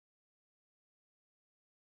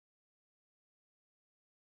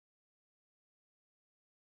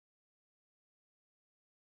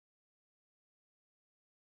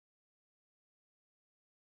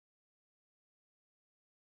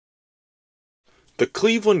The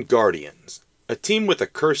Cleveland Guardians, a team with a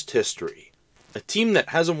cursed history. A team that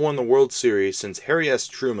hasn't won the World Series since Harry S.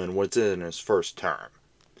 Truman was in his first term.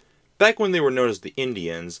 Back when they were known as the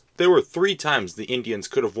Indians, there were 3 times the Indians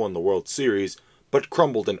could have won the World Series, but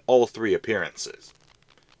crumbled in all 3 appearances.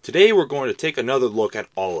 Today we're going to take another look at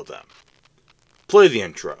all of them. Play the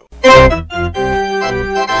intro.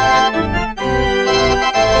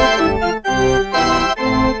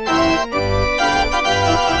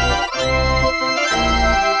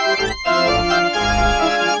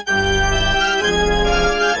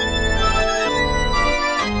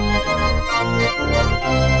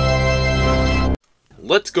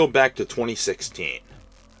 Let's go back to 2016.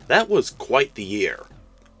 That was quite the year.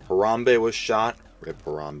 Harambe was shot, rip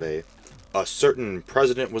Harambe. A certain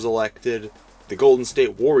president was elected. The Golden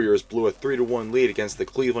State Warriors blew a 3-1 lead against the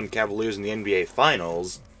Cleveland Cavaliers in the NBA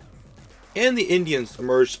Finals. And the Indians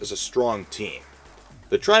emerged as a strong team.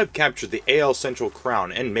 The Tribe captured the AL Central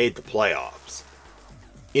crown and made the playoffs.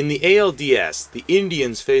 In the ALDS, the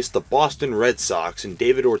Indians faced the Boston Red Sox in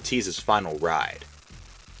David Ortiz's final ride.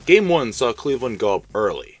 Game 1 saw Cleveland go up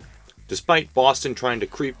early. Despite Boston trying to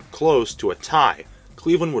creep close to a tie,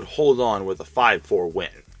 Cleveland would hold on with a 5-4 win.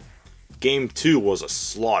 Game 2 was a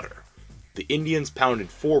slaughter. The Indians pounded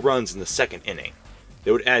 4 runs in the second inning.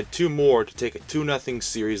 They would add 2 more to take a 2-0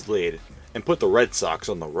 series lead and put the Red Sox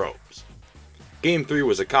on the ropes. Game 3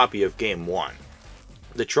 was a copy of Game 1.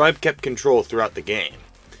 The Tribe kept control throughout the game.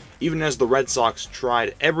 Even as the Red Sox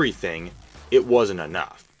tried everything, it wasn't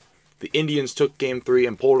enough. The Indians took Game 3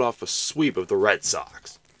 and pulled off a sweep of the Red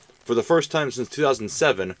Sox. For the first time since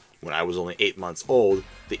 2007, when I was only 8 months old,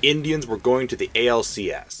 the Indians were going to the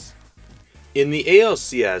ALCS. In the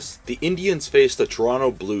ALCS, the Indians faced the Toronto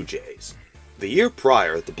Blue Jays. The year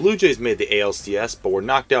prior, the Blue Jays made the ALCS but were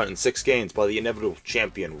knocked out in 6 games by the inevitable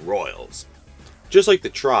champion Royals. Just like the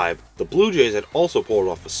Tribe, the Blue Jays had also pulled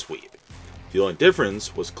off a sweep. The only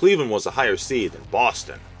difference was Cleveland was a higher seed than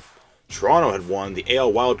Boston. Toronto had won the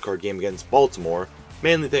AL wildcard game against Baltimore,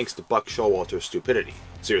 mainly thanks to Buck Showalter's stupidity.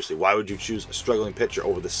 Seriously, why would you choose a struggling pitcher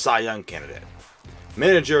over the Cy Young candidate?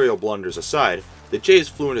 Managerial blunders aside, the Jays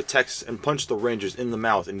flew into Texas and punched the Rangers in the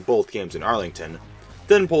mouth in both games in Arlington,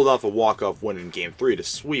 then pulled off a walk-off win in Game 3 to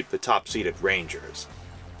sweep the top-seeded Rangers.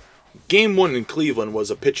 Game 1 in Cleveland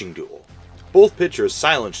was a pitching duel. Both pitchers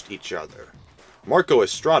silenced each other. Marco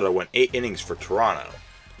Estrada went 8 innings for Toronto.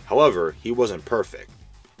 However, he wasn't perfect.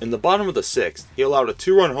 In the bottom of the 6th, he allowed a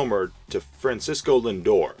 2-run homer to Francisco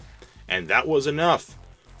Lindor, and that was enough.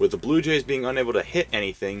 With the Blue Jays being unable to hit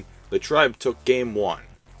anything, the Tribe took Game 1.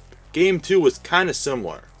 Game 2 was kinda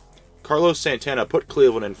similar. Carlos Santana put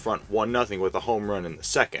Cleveland in front 1-0 with a home run in the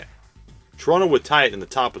 2nd. Toronto would tie it in the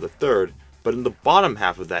top of the 3rd, but in the bottom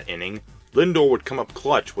half of that inning, Lindor would come up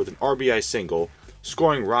clutch with an RBI single,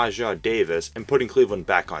 scoring Rajah Davis and putting Cleveland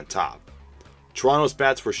back on top. Toronto's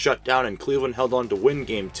bats were shut down and Cleveland held on to win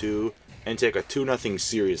Game 2 and take a 2-0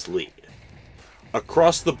 series lead.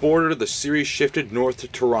 Across the border, the series shifted north to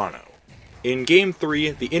Toronto. In Game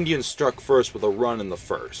 3, the Indians struck first with a run in the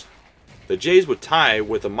 1st. The Jays would tie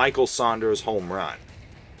with a Michael Saunders home run.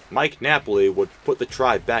 Mike Napoli would put the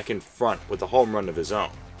Tribe back in front with a home run of his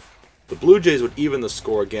own. The Blue Jays would even the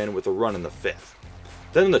score again with a run in the 5th.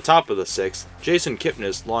 Then in the top of the 6th, Jason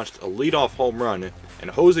Kipnis launched a leadoff home run, and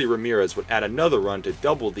Jose Ramirez would add another run to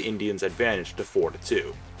double the Indians' advantage to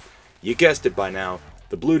 4-2. You guessed it by now,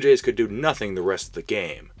 the Blue Jays could do nothing the rest of the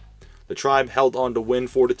game. The Tribe held on to win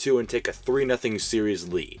 4-2 and take a 3-0 series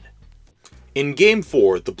lead. In Game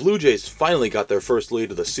 4, the Blue Jays finally got their first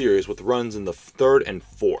lead of the series with runs in the 3rd and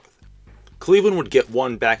 4th. Cleveland would get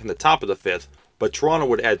 1 back in the top of the 5th, but Toronto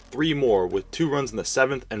would add 3 more with 2 runs in the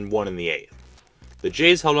 7th and 1 in the 8th. The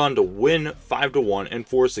Jays held on to win 5-1 and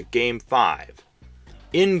force a Game 5.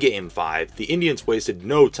 In Game 5, the Indians wasted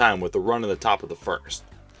no time with a run in the top of the 1st.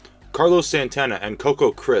 Carlos Santana and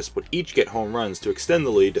Coco Crisp would each get home runs to extend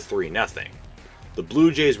the lead to 3-0. The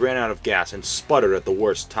Blue Jays ran out of gas and sputtered at the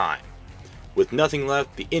worst time. With nothing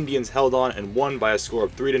left, the Indians held on and won by a score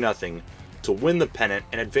of 3-0 to win the pennant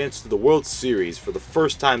and advance to the World Series for the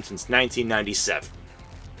first time since 1997.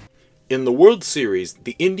 In the World Series,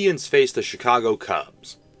 the Indians faced the Chicago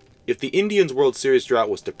Cubs. If the Indians' World Series drought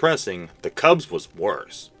was depressing, the Cubs was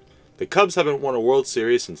worse. The Cubs haven't won a World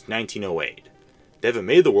Series since 1908. They haven't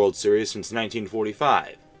made the World Series since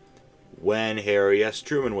 1945, when Harry S.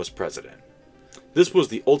 Truman was president. This was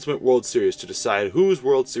the ultimate World Series to decide whose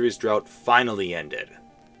World Series drought finally ended.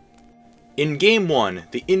 In Game 1,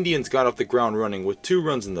 the Indians got off the ground running with 2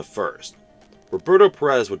 runs in the 1st. Roberto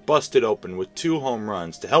Perez would bust it open with 2 home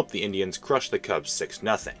runs to help the Indians crush the Cubs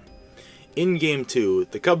 6-0. In Game 2,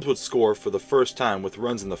 the Cubs would score for the first time with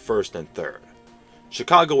runs in the 1st and 3rd.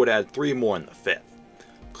 Chicago would add 3 more in the 5th.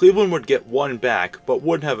 Cleveland would get 1 back, but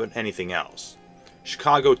wouldn't have anything else.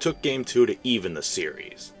 Chicago took Game 2 to even the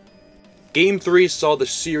series. Game 3 saw the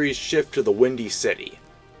series shift to the Windy City.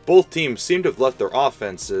 Both teams seemed to have left their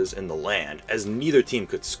offenses in the land, as neither team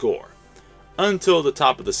could score. Until the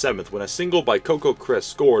top of the 7th, when a single by Coco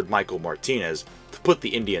Crisp scored Michael Martinez to put the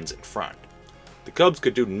Indians in front. The Cubs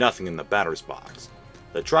could do nothing in the batter's box.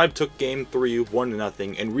 The Tribe took Game 3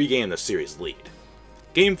 1-0 and regained the series lead.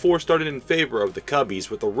 Game 4 started in favor of the Cubbies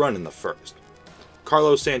with a run in the first.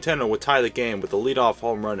 Carlos Santana would tie the game with a leadoff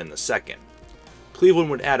home run in the second. Cleveland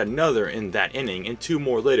would add another in that inning and 2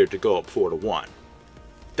 more later to go up 4-1.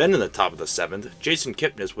 Then in the top of the 7th, Jason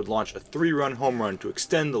Kipnis would launch a 3-run home run to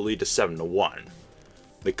extend the lead to 7-1.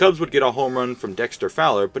 The Cubs would get a home run from Dexter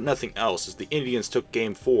Fowler, but nothing else as the Indians took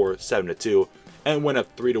Game 4 7-2 and went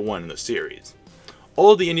up 3-1 in the series.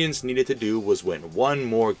 All the Indians needed to do was win 1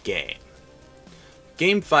 more game.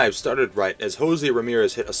 Game 5 started right as Jose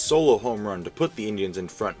Ramirez hit a solo home run to put the Indians in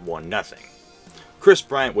front 1-0. Chris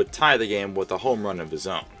Bryant would tie the game with a home run of his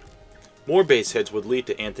own. More base hits would lead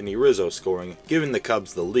to Anthony Rizzo scoring, giving the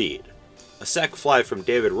Cubs the lead. A sac fly from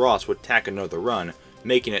David Ross would tack another run,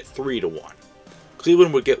 making it 3-1.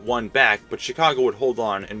 Cleveland would get 1 back, but Chicago would hold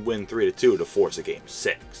on and win 3-2 to force a Game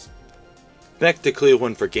 6. Back to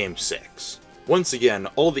Cleveland for Game 6. Once again,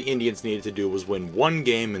 all the Indians needed to do was win 1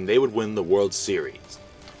 game and they would win the World Series.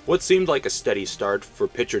 What seemed like a steady start for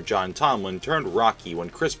pitcher John Tomlin turned rocky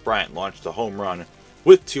when Chris Bryant launched a home run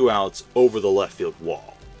with 2 outs over the left field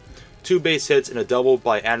wall. 2 base hits and a double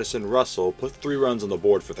by Addison Russell put 3 runs on the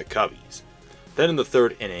board for the Cubbies. Then in the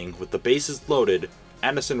 3rd inning, with the bases loaded,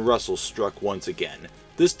 Addison Russell struck once again,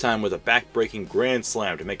 this time with a back-breaking grand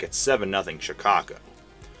slam to make it 7-0 Chicago.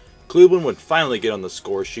 Cleveland would finally get on the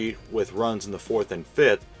score sheet with runs in the 4th and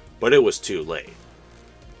 5th, but it was too late.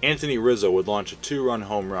 Anthony Rizzo would launch a 2-run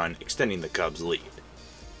home run, extending the Cubs' lead.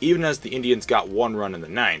 Even as the Indians got 1 run in the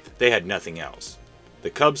 9th, they had nothing else. The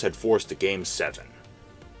Cubs had forced a Game 7.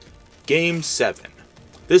 Game 7.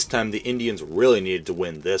 This time the Indians really needed to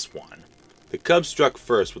win this one. The Cubs struck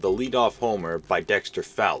first with a leadoff homer by Dexter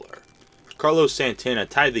Fowler. Carlos Santana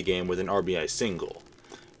tied the game with an RBI single.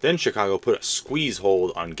 Then Chicago put a squeeze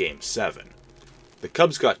hold on Game 7. The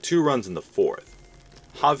Cubs got 2 runs in the 4th.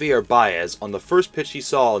 Javier Baez, on the first pitch he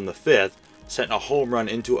saw in the 5th, sent a home run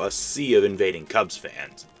into a sea of invading Cubs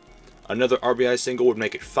fans. Another RBI single would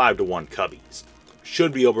make it 5-1 Cubbies.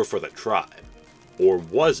 Should be over for the Tribe. Or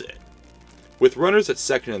was it? With runners at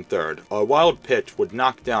 2nd and 3rd, a wild pitch would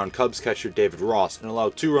knock down Cubs catcher David Ross and allow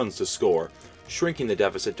 2 runs to score, shrinking the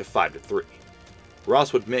deficit to 5-3.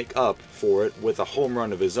 Ross would make up for it with a home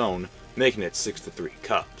run of his own, making it 6-3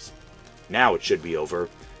 Cubs. Now it should be over.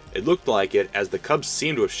 It looked like it, as the Cubs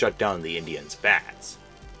seemed to have shut down the Indians' bats.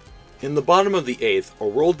 In the bottom of the 8th,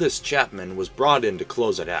 Aroldis Chapman was brought in to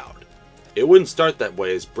close it out. It wouldn't start that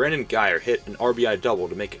way as Brandon Guyer hit an RBI double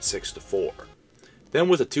to make it 6-4. Then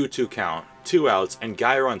with a 2-2 count, 2 outs, and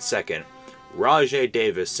Guyer on second, Rajai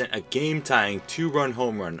Davis sent a game-tying 2-run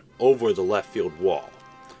home run over the left field wall.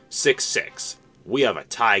 6-6. We have a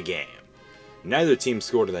tie game. Neither team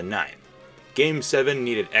scored in the 9th. Game 7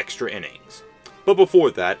 needed extra innings. But before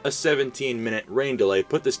that, a 17-minute rain delay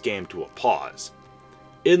put this game to a pause.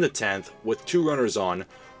 In the 10th, with 2 runners on,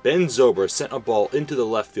 Ben Zober sent a ball into the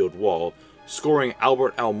left field wall, scoring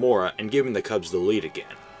Albert Almora and giving the Cubs the lead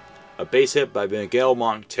again. A base hit by Miguel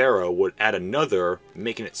Montero would add another,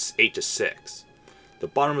 making it 8-6. The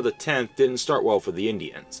bottom of the 10th didn't start well for the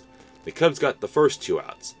Indians. The Cubs got the first 2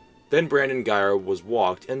 outs. Then Brandon Guyer was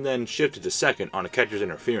walked and then shifted to second on a catcher's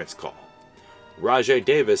interference call. Rajai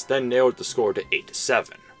Davis then narrowed the score to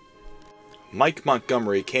 8-7. Mike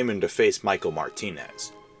Montgomery came in to face Michael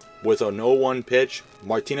Martinez. With an 0-1 pitch,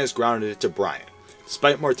 Martinez grounded it to Bryant.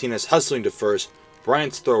 Despite Martinez hustling to first,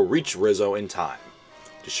 Bryant's throw reached Rizzo in time.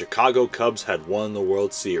 The Chicago Cubs had won the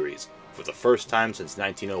World Series for the first time since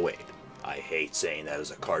 1908. I hate saying that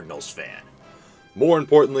as a Cardinals fan. More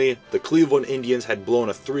importantly, the Cleveland Indians had blown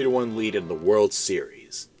a 3-1 lead in the World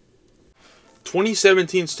Series.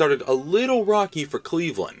 2017 started a little rocky for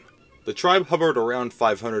Cleveland. The Tribe hovered around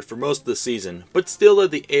 500 for most of the season, but still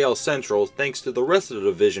led the AL Central thanks to the rest of the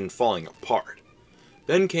division falling apart.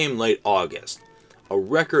 Then came late August, a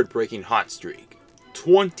record-breaking hot streak,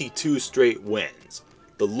 22 straight wins,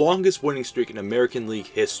 the longest winning streak in American League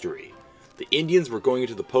history. The Indians were going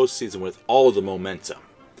into the postseason with all the momentum.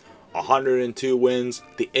 102 wins,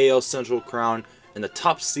 the AL Central crown, and the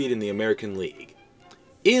top seed in the American League.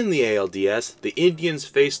 In the ALDS, the Indians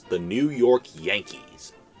faced the New York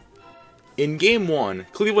Yankees. In Game 1,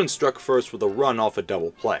 Cleveland struck first with a run off a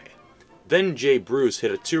double play. Then Jay Bruce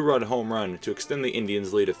hit a 2-run home run to extend the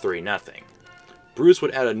Indians' lead to 3-0. Bruce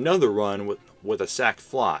would add another run with a sac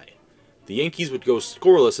fly. The Yankees would go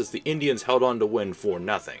scoreless as the Indians held on to win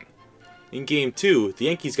 4-0. In Game 2, the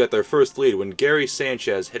Yankees got their first lead when Gary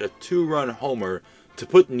Sanchez hit a 2-run homer to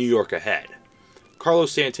put New York ahead.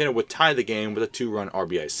 Carlos Santana would tie the game with a 2-run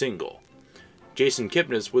RBI single. Jason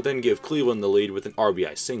Kipnis would then give Cleveland the lead with an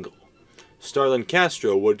RBI single. Starlin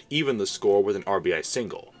Castro would even the score with an RBI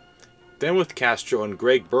single. Then with Castro and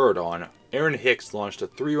Greg Bird on, Aaron Hicks launched a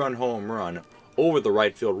 3-run home run over the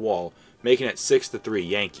right field wall, making it 6-3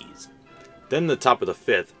 Yankees. Then in the top of the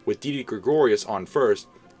 5th, with Didi Gregorius on first,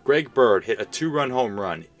 Greg Bird hit a 2-run home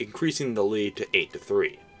run, increasing the lead to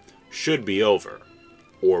 8-3. Should be over.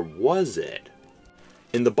 Or was it?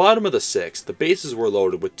 In the bottom of the 6th, the bases were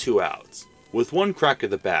loaded with 2 outs. With one crack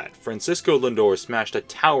of the bat, Francisco Lindor smashed a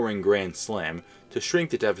towering grand slam to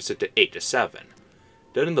shrink the deficit to 8-7.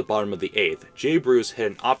 Then in the bottom of the 8th, Jay Bruce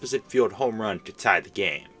hit an opposite field home run to tie the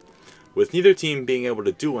game. With neither team being able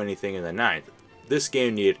to do anything in the 9th, this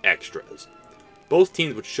game needed extras. Both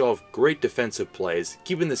teams would show off great defensive plays,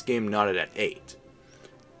 keeping this game knotted at 8.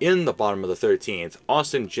 In the bottom of the 13th,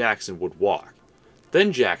 Austin Jackson would walk.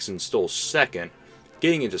 Then Jackson stole second,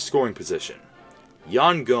 getting into scoring position.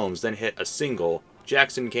 Yan Gomes then hit a single,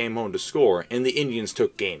 Jackson came home to score, and the Indians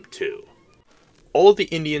took Game 2. All the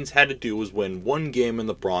Indians had to do was win one game in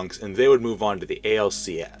the Bronx and they would move on to the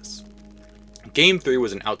ALCS. Game 3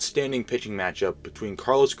 was an outstanding pitching matchup between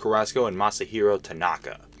Carlos Carrasco and Masahiro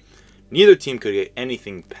Tanaka. Neither team could get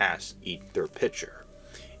anything past either pitcher.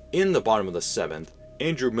 In the bottom of the 7th,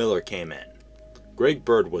 Andrew Miller came in. Greg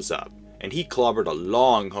Bird was up, and he clobbered a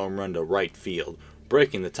long home run to right field,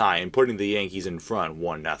 breaking the tie and putting the Yankees in front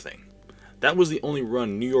 1-0. That was the only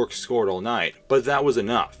run New York scored all night, but that was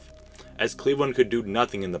enough, as Cleveland could do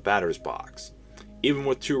nothing in the batter's box. Even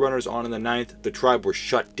with 2 runners on in the 9th, the Tribe were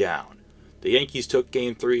shut down. The Yankees took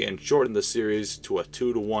Game 3 and shortened the series to a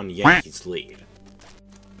 2-1 Yankees lead.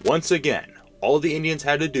 Once again, all the Indians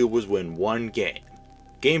had to do was win one game.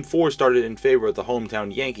 Game 4 started in favor of the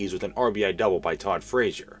hometown Yankees with an RBI double by Todd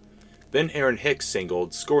Frazier. Then Aaron Hicks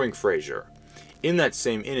singled, scoring Frazier. In that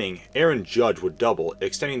same inning, Aaron Judge would double,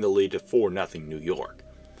 extending the lead to 4-0 New York.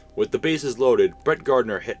 With the bases loaded, Brett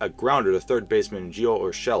Gardner hit a grounder to third baseman Gio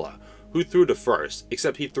Urshela, who threw to first,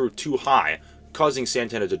 except he threw too high, causing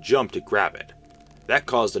Santana to jump to grab it. That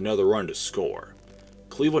caused another run to score.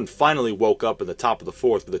 Cleveland finally woke up in the top of the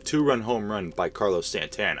 4th with a 2-run home run by Carlos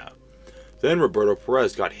Santana. Then Roberto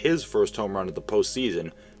Perez got his first home run of the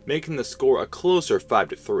postseason, making the score a closer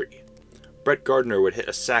 5-3. Brett Gardner would hit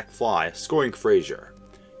a sac fly, scoring Frazier.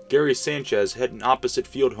 Gary Sanchez hit an opposite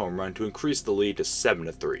field home run to increase the lead to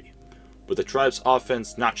 7-3. With the Tribe's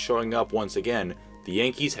offense not showing up once again, the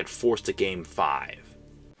Yankees had forced a Game 5.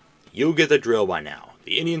 You'll get the drill by now.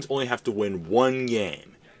 The Indians only have to win one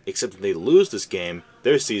game. Except if they lose this game,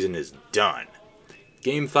 their season is done.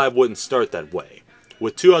 Game 5 wouldn't start that way.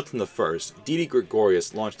 With 2 outs in the first, Didi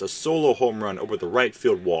Gregorius launched a solo home run over the right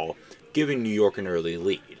field wall, giving New York an early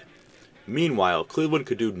lead. Meanwhile, Cleveland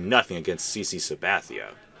could do nothing against CC Sabathia.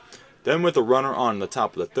 Then with a runner on the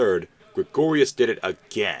top of the 3rd, Gregorius did it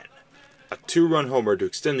again. A 2-run homer to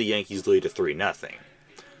extend the Yankees' lead to 3-0.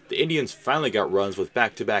 The Indians finally got runs with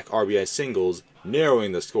back-to-back RBI singles,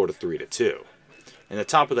 narrowing the score to 3-2. In the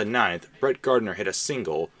top of the 9th, Brett Gardner hit a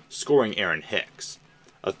single, scoring Aaron Hicks.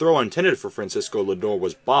 A throw intended for Francisco Lindor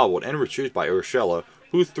was bobbled and retrieved by Urshela,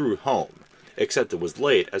 who threw home, except it was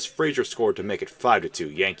late as Frazier scored to make it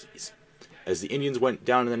 5-2 Yankees. As the Indians went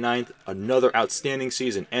down in the 9th, another outstanding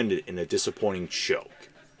season ended in a disappointing choke.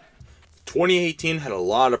 2018 had a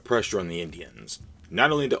lot of pressure on the Indians,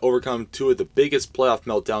 not only to overcome 2 of the biggest playoff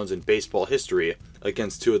meltdowns in baseball history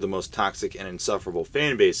against 2 of the most toxic and insufferable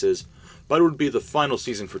fan bases, but it would be the final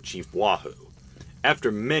season for Chief Wahoo.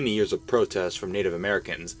 After many years of protests from Native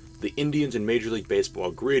Americans, the Indians and Major League Baseball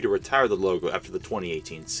agreed to retire the logo after the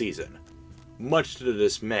 2018 season, much to the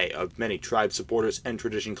dismay of many Tribe supporters and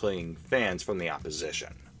tradition-clinging fans from the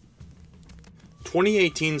opposition.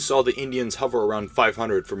 2018 saw the Indians hover around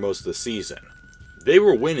 500 for most of the season. They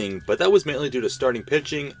were winning, but that was mainly due to starting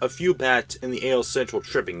pitching, a few bats, and the AL Central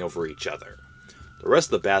tripping over each other. The rest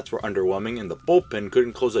of the bats were underwhelming, and the bullpen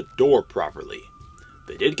couldn't close a door properly.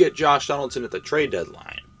 They did get Josh Donaldson at the trade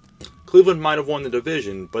deadline. Cleveland might have won the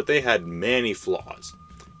division, but they had many flaws.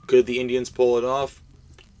 Could the Indians pull it off?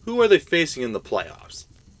 Who are they facing in the playoffs?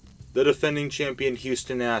 The defending champion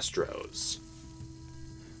Houston Astros.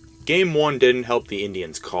 Game 1 didn't help the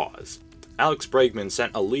Indians' cause. Alex Bregman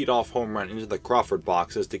sent a lead-off home run into the Crawford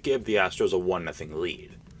boxes to give the Astros a 1-0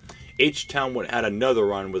 lead. H-Town would add another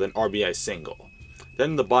run with an RBI single. Then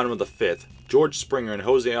in the bottom of the 5th, George Springer and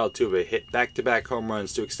Jose Altuve hit back-to-back home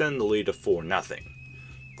runs to extend the lead to 4-0.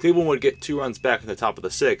 Cleveland would get 2 runs back in the top of the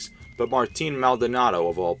 6th, but Martin Maldonado,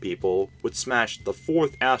 of all people, would smash the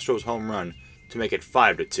 4th Astros home run to make it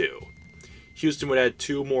 5-2. Houston would add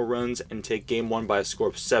 2 more runs and take Game 1 by a score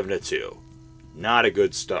of 7-2. Not a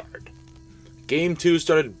good start. Game 2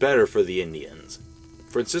 started better for the Indians.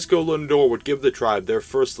 Francisco Lindor would give the Tribe their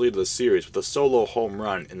first lead of the series with a solo home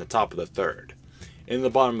run in the top of the 3rd. In the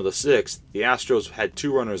bottom of the 6th, the Astros had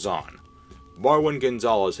 2 runners on. Marwin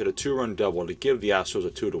Gonzalez hit a 2-run double to give the Astros a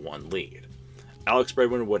 2-1 lead. Alex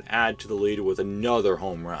Bregman would add to the lead with another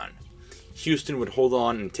home run. Houston would hold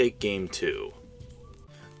on and take Game 2.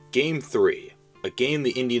 Game 3, a game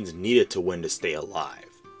the Indians needed to win to stay alive.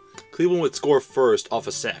 Cleveland would score first off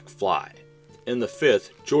a sac fly. In the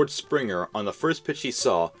 5th, George Springer, on the first pitch he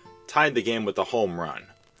saw, tied the game with a home run.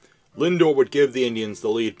 Lindor would give the Indians the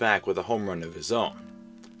lead back with a home run of his own.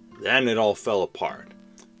 Then it all fell apart.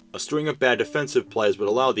 A string of bad defensive plays would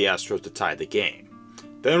allow the Astros to tie the game.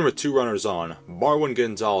 Then with 2 runners on, Marwin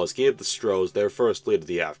Gonzalez gave the Stros their first lead of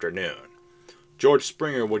the afternoon. George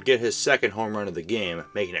Springer would get his 2nd home run of the game,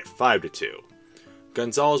 making it 5-2.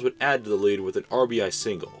 Gonzalez would add to the lead with an RBI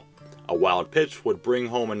single. A wild pitch would bring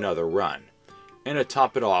home another run. And to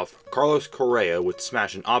top it off, Carlos Correa would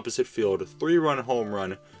smash an opposite field 3-run home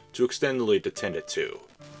run to extend the lead to 10-2.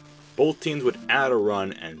 Both teams would add a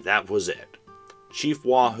run, and that was it. Chief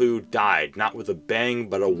Wahoo died not with a bang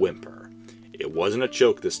but a whimper. It wasn't a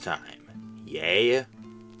choke this time. Yay?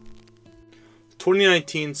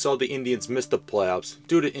 2019 saw the Indians miss the playoffs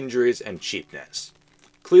due to injuries and cheapness.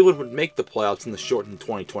 Cleveland would make the playoffs in the shortened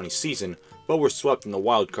 2020 season, but were swept in the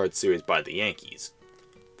Wild Card Series by the Yankees.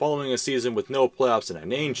 Following a season with no playoffs and a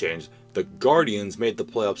name change, the Guardians made the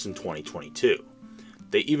playoffs in 2022.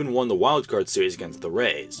 They even won the Wild Card Series against the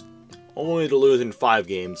Rays, only to lose in 5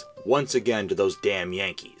 games, once again to those damn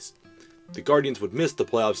Yankees. The Guardians would miss the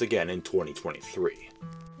playoffs again in 2023.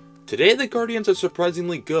 Today the Guardians are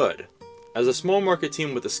surprisingly good. As a small market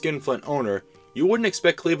team with a skinflint owner, you wouldn't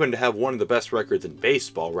expect Cleveland to have one of the best records in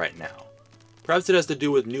baseball right now. Perhaps it has to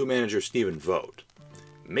do with new manager Stephen Vogt.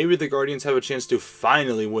 Maybe the Guardians have a chance to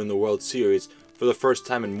finally win the World Series for the first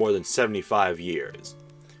time in more than 75 years.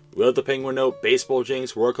 Will the Penguin Note baseball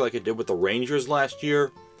jinx work like it did with the Rangers last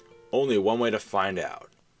year? Only one way to find out.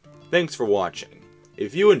 Thanks for watching.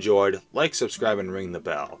 If you enjoyed, like, subscribe, and ring the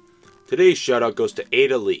bell. Today's shoutout goes to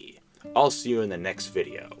Ada Lee. I'll see you in the next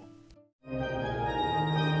video.